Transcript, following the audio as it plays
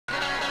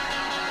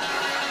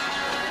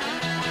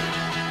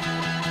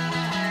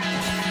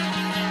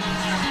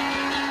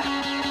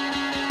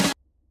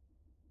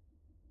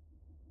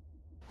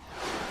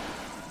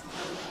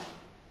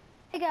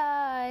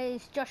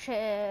Josh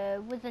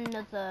here with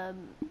another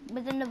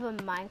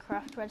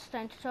Minecraft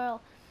redstone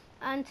tutorial,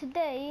 and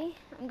today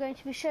I'm going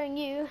to be showing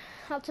you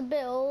how to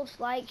build,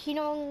 like, you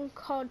know, on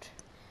COD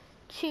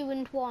 2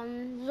 and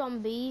 1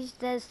 zombies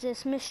there's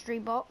this mystery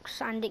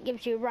box and it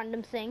gives you a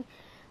random thing.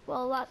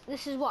 Well,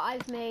 this is what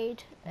I've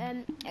made,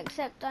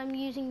 except I'm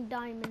using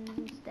diamonds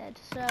instead.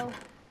 So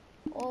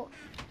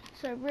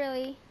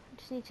really I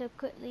just need to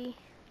quickly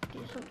do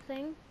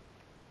something,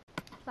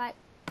 like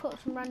put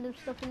some random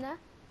stuff in there.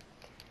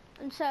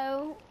 And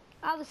so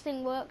how this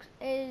thing works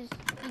is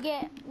you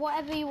get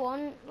whatever you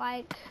want,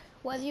 like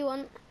whatever you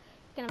want.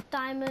 You can have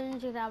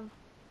diamonds, you can have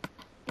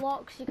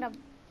blocks, you can have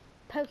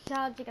poke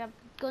cards, you can have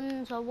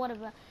guns or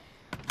whatever.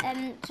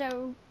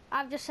 So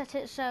I've just set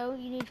it so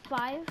you need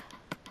 5.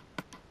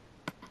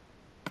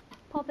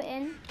 Pop it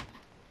in,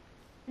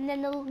 and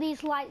then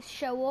these lights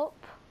show up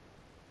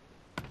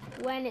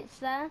when it's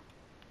there.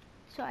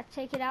 So I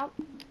take it out.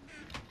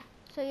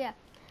 So yeah,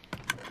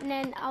 and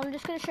then I'm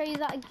just going to show you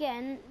that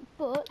again,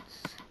 but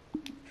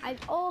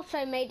I've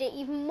also made it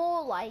even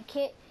more like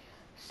it.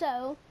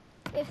 So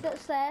if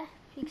that's there,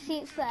 you can see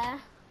it's there,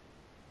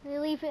 you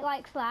leave it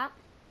like that,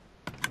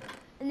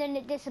 and then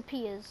it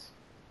disappears.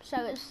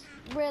 So it's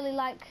really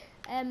like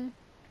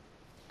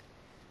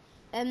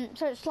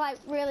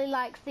really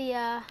like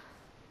the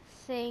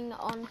thing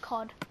on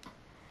COD.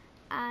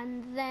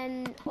 And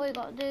then all you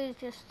gotta do is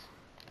just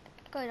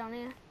go down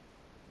here,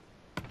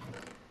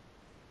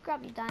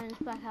 grab your diamonds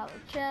back out of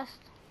the chest.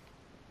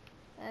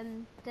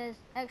 There's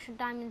extra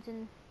diamonds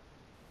in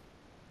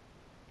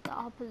that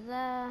hopper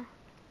there,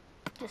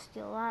 just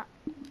steal that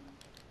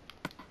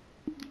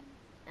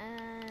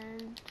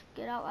and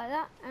get out like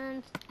that,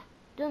 and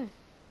done.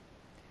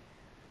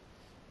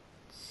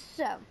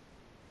 So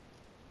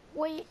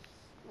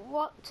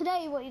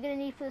today what you're going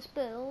to need for this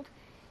build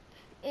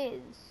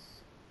is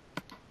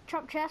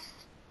trap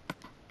chest,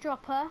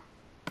 dropper,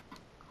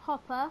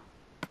 hopper,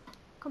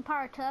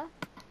 comparator,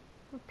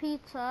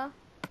 repeater,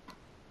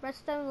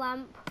 redstone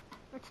lamp,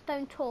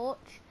 redstone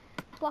torch,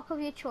 block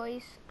of your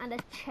choice, and a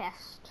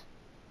chest.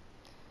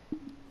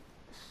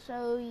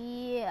 So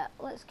yeah,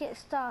 let's get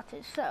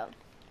started. So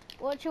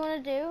what you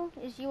want to do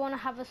is you want to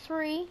have a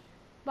 3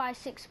 by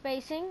 6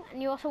 spacing,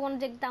 and you also want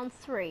to dig down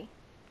 3.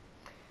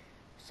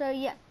 So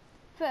yeah,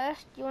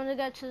 first you want to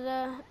go to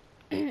the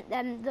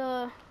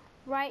the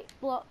right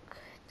block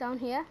down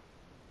here.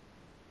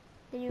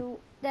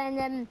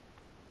 Then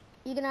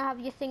you're gonna have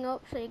your thing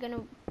up, so you're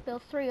gonna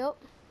build 3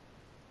 up,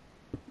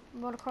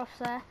 run across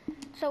there.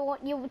 So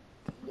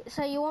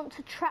you want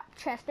to trap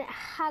chest. It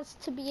has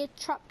to be a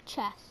trap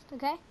chest,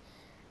 okay?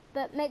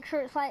 But make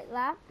sure it's like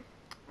that,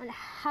 and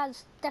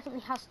it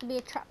definitely has to be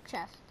a trap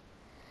chest.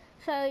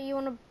 So you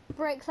want to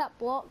break that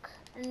block,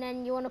 and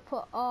then you want to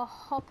put a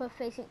hopper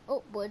facing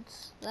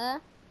upwards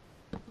there.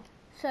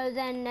 So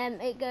then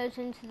it goes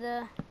into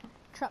the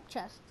trap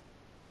chest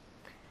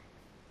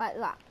like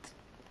that.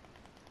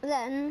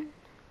 Then,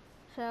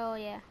 so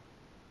yeah,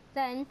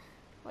 then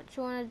what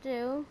you want to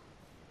do,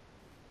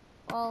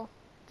 well,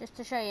 just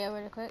to show you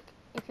really quick,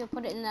 if you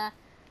put it in there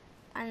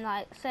and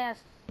like say I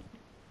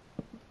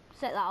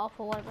set that off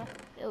or whatever,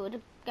 it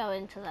would go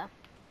into there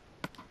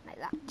like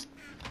that.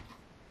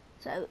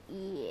 So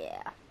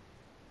yeah,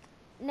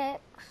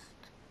 next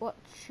what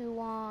you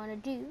want to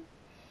do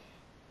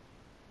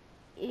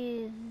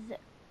is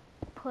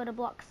put a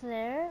block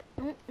there,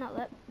 not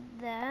that,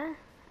 there,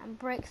 and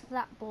break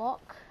that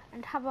block,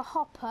 and have a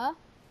hopper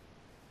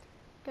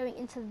going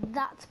into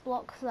that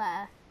block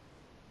there.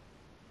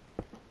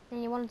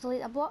 Then you want to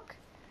delete that block,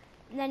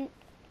 and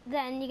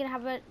then you're gonna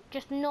have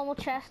just a normal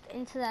chest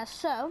into there.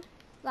 So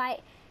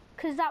like,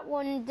 because that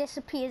one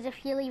disappears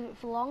if you leave it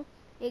for long,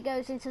 it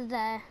goes into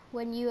there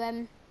when you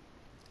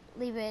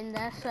leave it in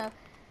there. So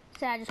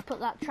say I just put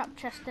that trap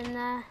chest in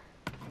there,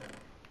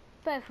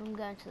 both of them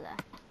go into there.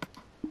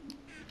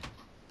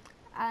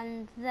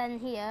 And then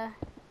here,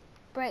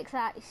 break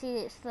that, you see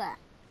it's there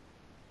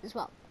as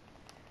well.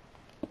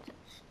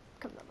 Just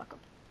come back up.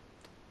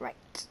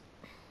 Right.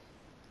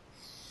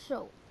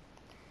 So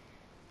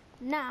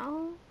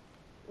now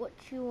what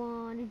you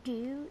want to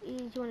do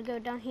is you want to go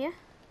down here,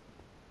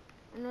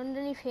 and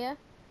underneath here,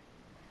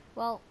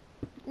 well,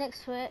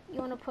 next to it,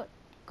 you want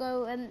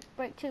to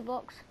break 2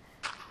 blocks.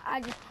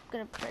 I'm just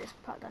gonna break this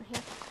part down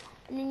here,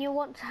 and then you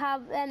want to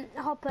have a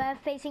hopper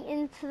facing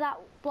into that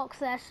block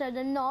there, so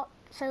the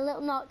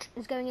little notch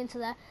is going into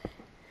there.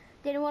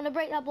 Then you want to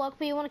break that block,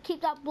 but you want to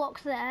keep that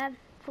block there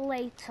for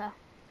later.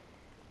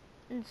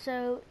 And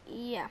so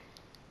yeah,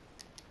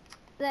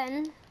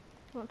 then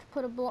you want to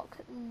put a block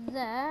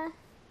there.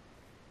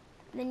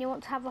 Then you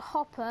want to have a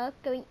hopper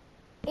going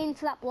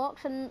into that block,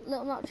 so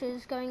little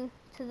notches going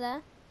to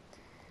there.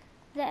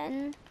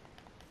 Then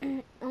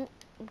oh,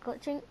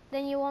 glitching.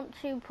 Then you want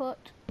to put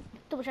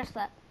double chest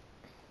there,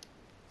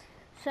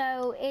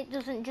 so it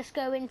doesn't just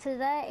go into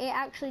there, it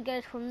actually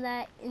goes from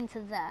there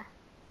into there.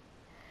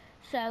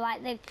 So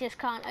like they just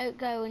can't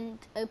go and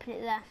open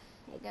it there,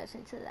 it goes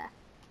into there.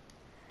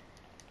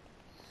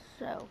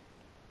 So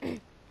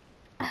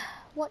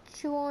what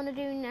you want to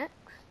do next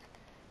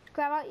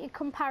grab out your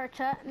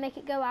comparator and make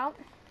it go out.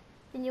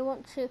 Then you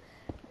want to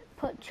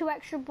put 2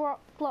 extra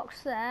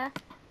blocks there.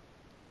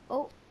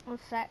 Oh, one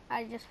sec,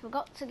 I just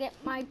forgot to get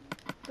my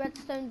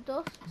redstone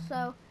dust,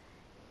 so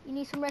you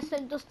need some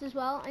redstone dust as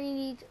well, and you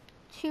need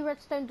 2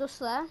 redstone dust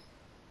there.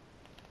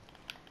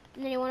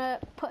 And then you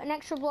want to put an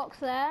extra block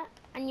there,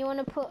 and you want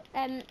to put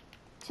then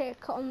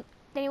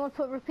you want to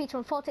put a repeater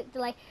on 4 tick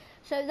delay,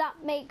 so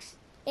that makes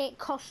it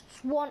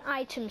costs 1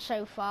 item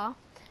so far.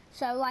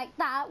 So like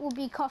that will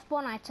be cost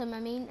 1 item,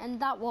 and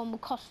that one will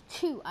cost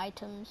 2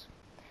 items.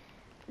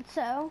 And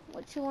so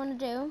what you want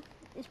to do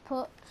is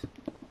put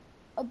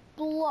a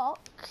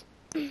block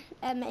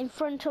in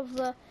front of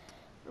the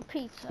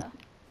repeater,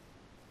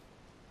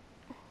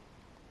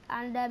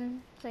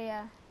 and so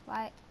yeah,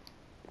 like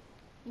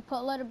you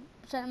put a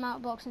certain amount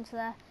of blocks into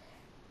there,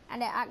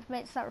 and it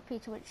activates that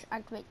repeater, which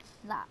activates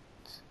that.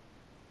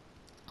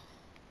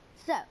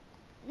 So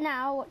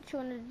now what you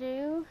want to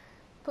do,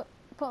 put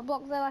a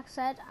block there like I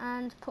said,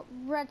 and put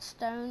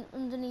redstone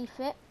underneath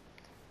it,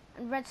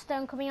 and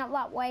redstone coming out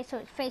that way so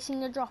it's facing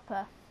the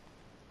dropper.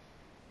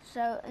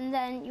 So, and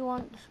then you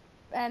want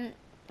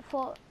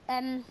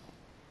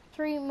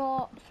 3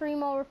 more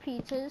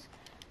repeaters,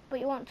 but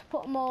you want to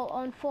put them all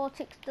on 4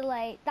 ticks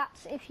delay.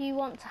 That's if you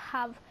want to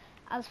have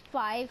as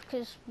 5,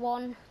 because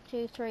 1,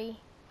 2, 3,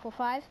 4,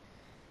 5.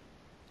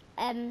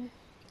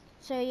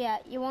 So yeah,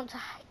 you want to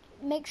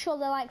make sure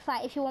they're like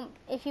that if you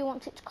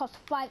want it to cost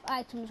 5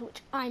 items,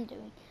 which I'm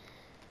doing.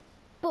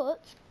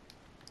 But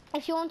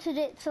if you wanted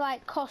it to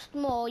like cost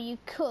more, you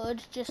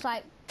could just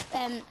like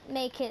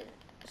make it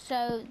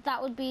so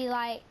that would be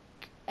like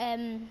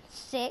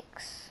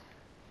 6,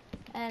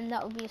 and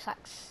that would be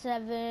like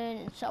 7,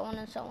 and so on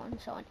and so on and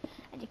so on.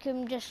 And you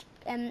can just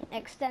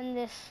extend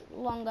this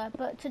longer.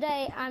 But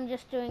today I'm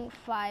just doing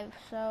 5,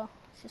 so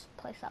let's just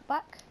place that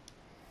back.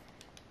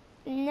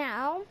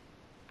 Now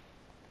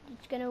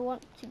it's gonna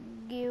want to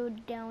go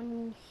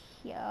down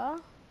here,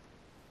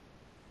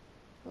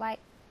 like,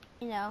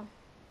 you know,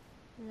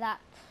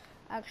 that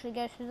actually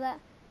goes through that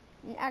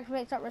and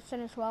activates that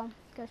redstone as well,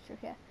 goes through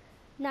here.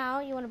 Now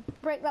you want to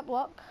break that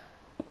block,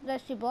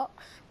 those 2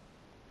 blocks.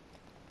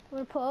 You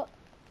want to put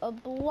a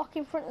block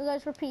in front of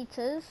those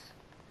repeaters,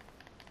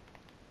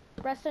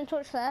 redstone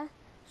torch there,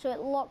 so it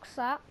locks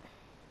that,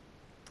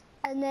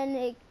 and then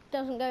it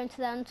doesn't go into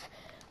there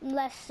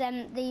unless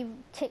the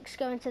ticks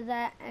go into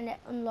there, and it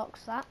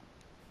unlocks that.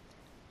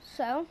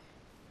 So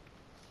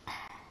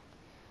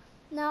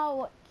now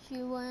what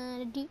you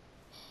want to do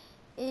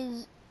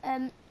is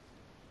let me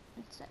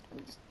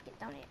just get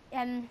down here.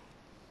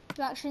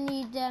 You actually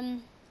need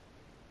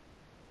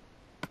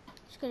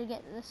just gonna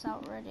get this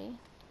out ready.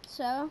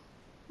 So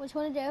what you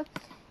want to do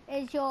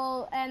is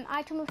your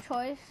item of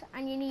choice,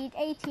 and you need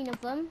 18 of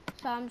them.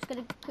 So I'm just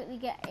gonna quickly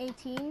get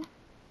 18,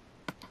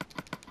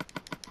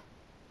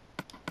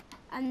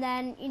 and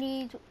then you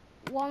need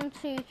 1,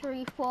 2,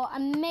 3, 4,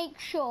 and make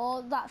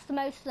sure that's the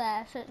most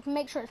there. So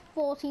make sure it's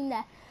 14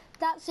 there.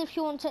 That's if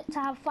you want it to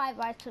have 5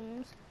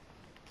 items.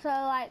 So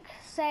like,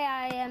 say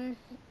I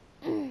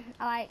I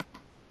like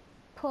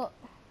put,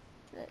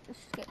 let's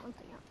just get one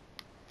thing out.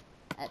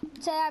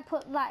 Say I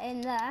put that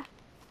in there,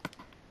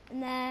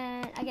 and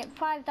then I get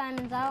 5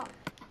 diamonds out.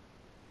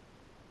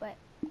 Wait,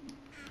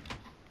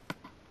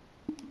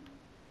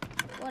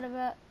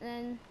 whatever.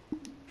 Then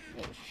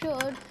it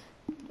should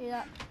do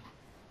that.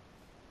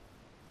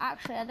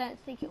 Actually, I don't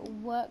think it will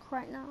work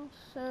right now.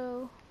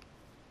 So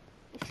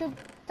it should,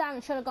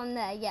 diamond should have gone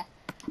there. Yeah,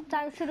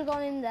 diamond should have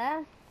gone in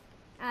there.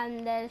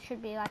 And there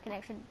should be like an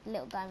extra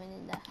little diamond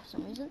in there for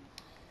some reason.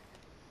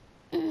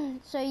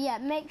 So yeah,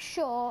 make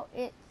sure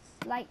it's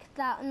like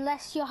that,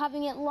 unless you're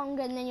having it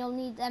longer, and then you'll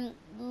need I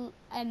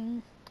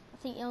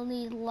think you'll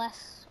need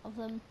less of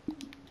them.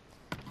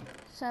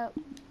 So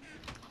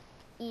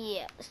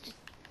yeah, let's just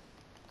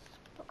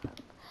put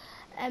that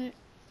up.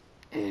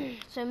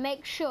 So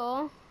make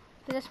sure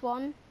for this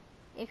one,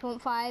 if you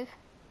want 5,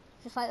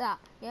 just like that,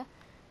 yeah.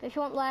 But if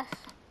you want less,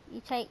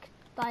 you take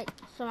like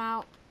some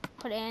out,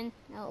 put it in,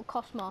 it'll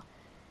cost more.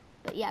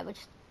 But yeah, we're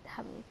just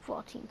having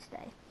 14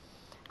 today.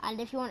 And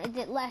if you wanted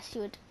it less,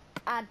 you would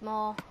add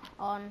more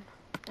on.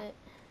 But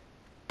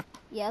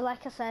yeah,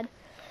 like I said,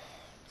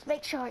 just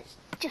make sure it's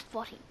just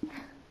 14.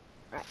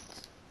 Right,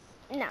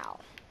 now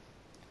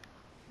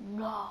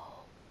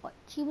what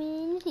you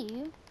want to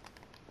do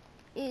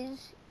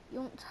is you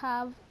want to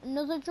have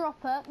another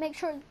dropper. Make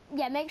sure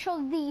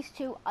these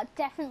 2 are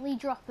definitely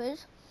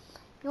droppers.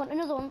 You want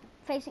another one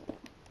facing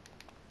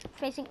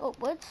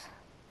upwards.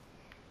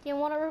 Then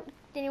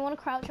you want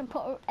to crouch and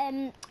put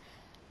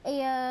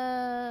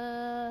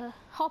a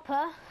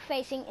hopper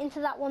facing into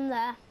that one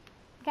there.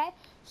 Okay,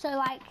 so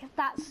like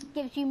that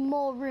gives you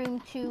more room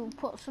to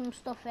put some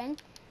stuff in,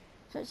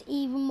 so it's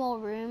even more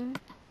room.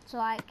 So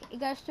like it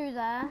goes through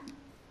there.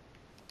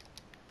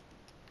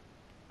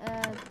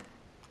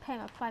 Pay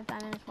my 5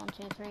 diamonds. 1,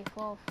 2, 3,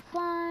 4,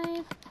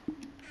 5.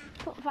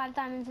 Put 5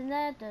 diamonds in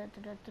there.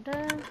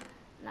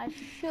 And I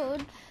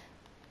should.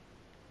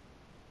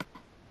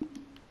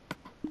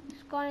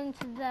 Gone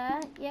into there.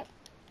 Yep,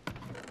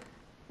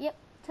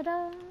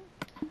 ta-da.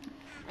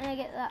 and I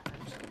get that.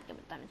 I'm just gonna give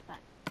it diamonds back.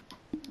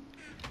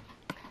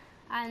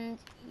 And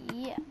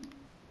yeah,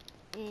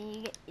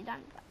 you get your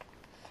diamonds back.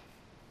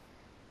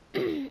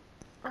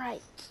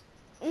 Right,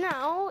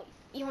 now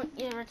you want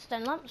your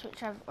redstone lamps,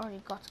 which I've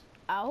already got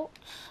out,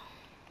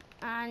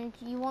 and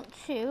you want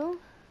to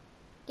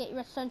get your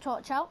redstone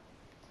torch out.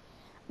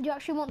 You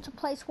actually want to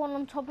place one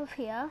on top of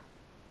here,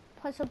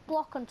 place a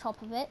block on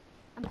top of it,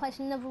 and place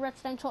another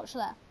redstone torch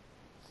there.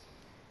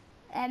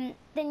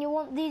 Then you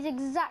want these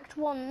exact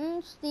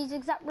ones, these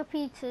exact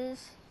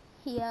repeaters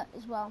here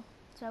as well.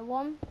 So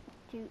 1,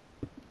 2,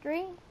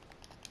 3,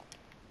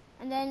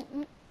 and then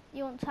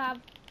you want to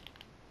have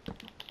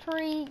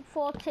 3,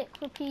 4 tick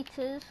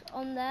repeaters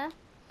on there.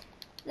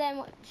 Then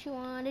what you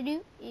want to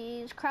do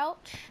is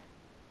crouch,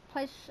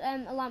 place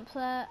a lamp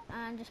there,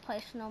 and just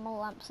place a normal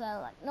lamp there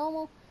like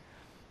normal.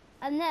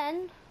 And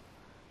then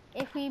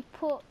if we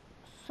put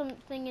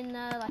something in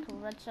there like a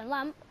redstone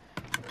lamp,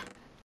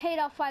 paid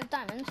our 5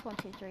 diamonds, 1,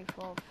 2, 3,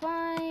 4,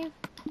 5,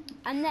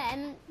 and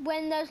then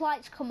when those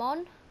lights come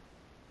on,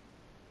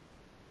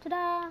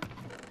 ta-da,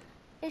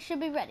 it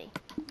should be ready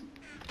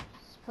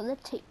for the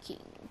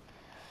taking.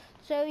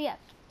 So yeah,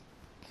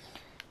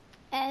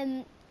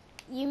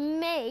 you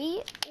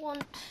may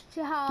want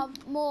to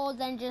have more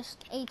than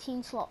just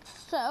 18 slots.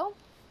 So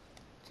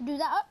to do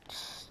that,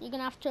 you're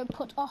gonna have to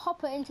put a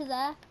hopper into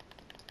there.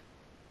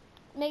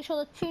 Make sure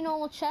there's 2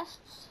 normal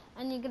chests,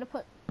 and you're gonna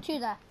put 2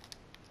 there.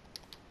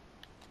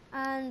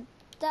 And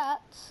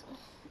that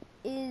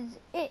is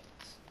it.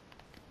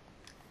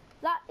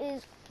 That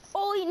is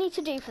all you need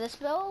to do for this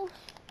build.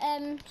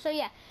 So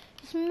yeah,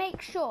 just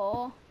make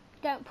sure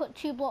you don't put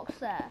 2 blocks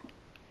there.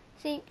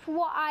 See, for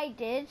what I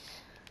did,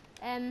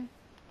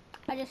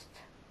 I just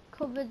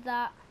covered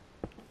that,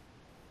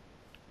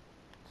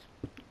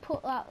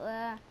 put that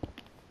there,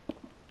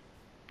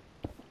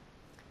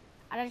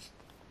 and I just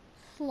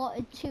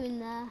slotted 2 in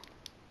there,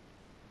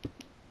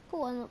 put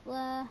 1 up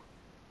there.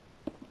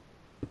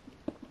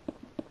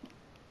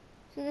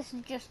 So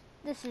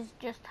this is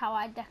just how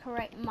I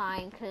decorate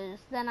mine, because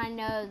then I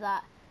know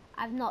that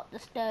I've not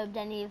disturbed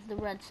any of the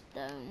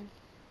redstone.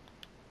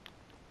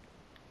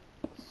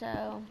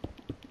 So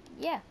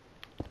yeah,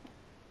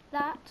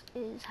 that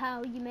is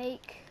how you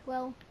make,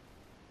 well,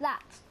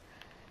 that.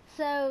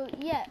 So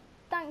yeah,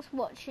 thanks for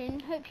watching,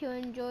 hope you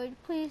enjoyed.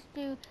 Please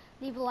do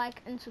leave a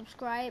like and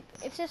subscribe.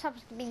 If this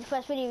happens to be the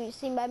first video you've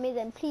seen by me,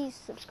 then please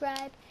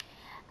subscribe.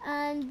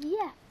 And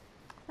yeah,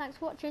 thanks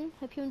for watching,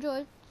 hope you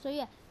enjoyed. So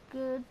yeah,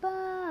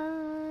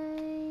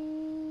 goodbye.